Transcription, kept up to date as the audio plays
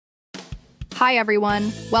Hi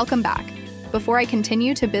everyone, welcome back. Before I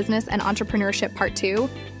continue to Business and Entrepreneurship Part 2,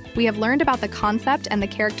 we have learned about the concept and the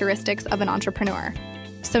characteristics of an entrepreneur.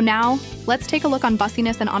 So now, let's take a look on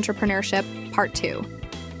Bussiness and Entrepreneurship Part 2.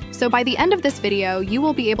 So by the end of this video, you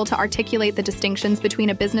will be able to articulate the distinctions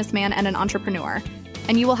between a businessman and an entrepreneur,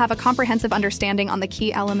 and you will have a comprehensive understanding on the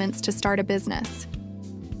key elements to start a business.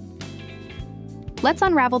 Let's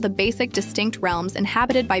unravel the basic distinct realms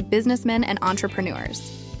inhabited by businessmen and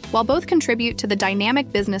entrepreneurs. While both contribute to the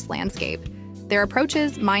dynamic business landscape, their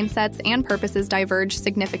approaches, mindsets, and purposes diverge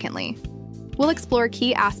significantly. We'll explore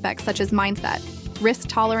key aspects such as mindset, risk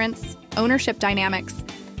tolerance, ownership dynamics,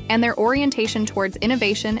 and their orientation towards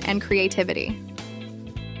innovation and creativity.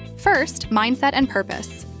 First, mindset and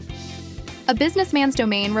purpose. A businessman's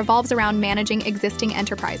domain revolves around managing existing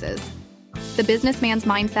enterprises. The businessman's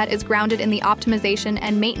mindset is grounded in the optimization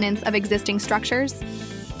and maintenance of existing structures.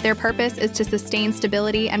 Their purpose is to sustain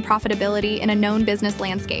stability and profitability in a known business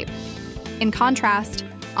landscape. In contrast,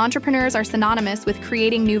 entrepreneurs are synonymous with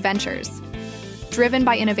creating new ventures. Driven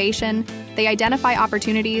by innovation, they identify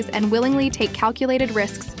opportunities and willingly take calculated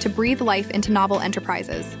risks to breathe life into novel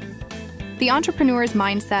enterprises. The entrepreneur's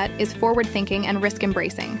mindset is forward-thinking and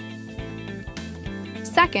risk-embracing.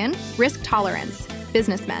 Second, risk tolerance,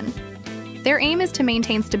 businessmen. Their aim is to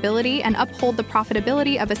maintain stability and uphold the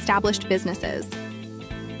profitability of established businesses.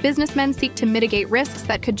 Businessmen seek to mitigate risks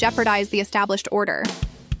that could jeopardize the established order.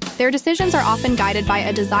 Their decisions are often guided by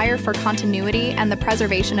a desire for continuity and the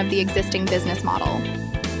preservation of the existing business model.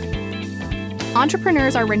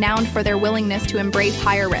 Entrepreneurs are renowned for their willingness to embrace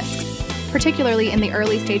higher risks, particularly in the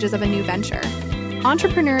early stages of a new venture.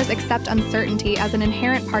 Entrepreneurs accept uncertainty as an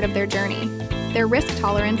inherent part of their journey. Their risk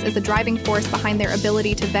tolerance is a driving force behind their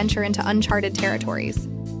ability to venture into uncharted territories.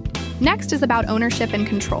 Next is about ownership and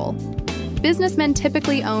control. Businessmen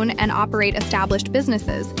typically own and operate established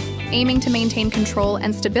businesses, aiming to maintain control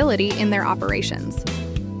and stability in their operations.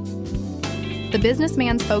 The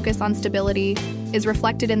businessman's focus on stability is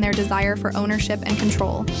reflected in their desire for ownership and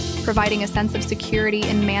control, providing a sense of security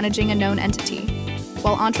in managing a known entity.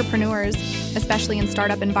 While entrepreneurs, especially in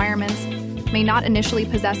startup environments, may not initially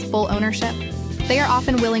possess full ownership, they are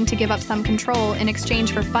often willing to give up some control in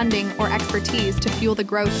exchange for funding or expertise to fuel the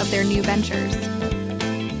growth of their new ventures.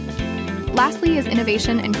 Lastly is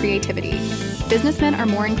innovation and creativity. Businessmen are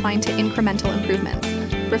more inclined to incremental improvements,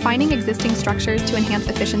 refining existing structures to enhance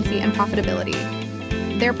efficiency and profitability.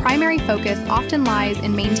 Their primary focus often lies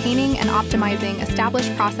in maintaining and optimizing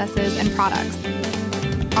established processes and products.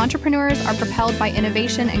 Entrepreneurs are propelled by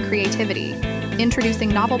innovation and creativity, introducing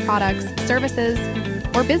novel products, services,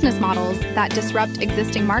 or business models that disrupt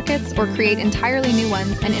existing markets or create entirely new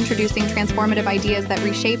ones and introducing transformative ideas that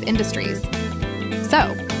reshape industries.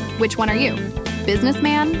 So, which one are you?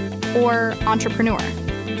 Businessman or entrepreneur?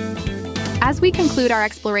 As we conclude our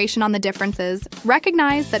exploration on the differences,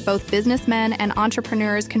 recognize that both businessmen and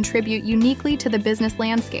entrepreneurs contribute uniquely to the business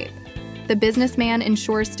landscape. The businessman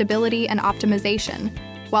ensures stability and optimization,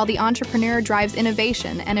 while the entrepreneur drives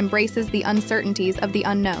innovation and embraces the uncertainties of the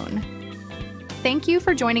unknown. Thank you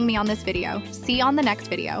for joining me on this video. See you on the next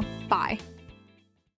video. Bye.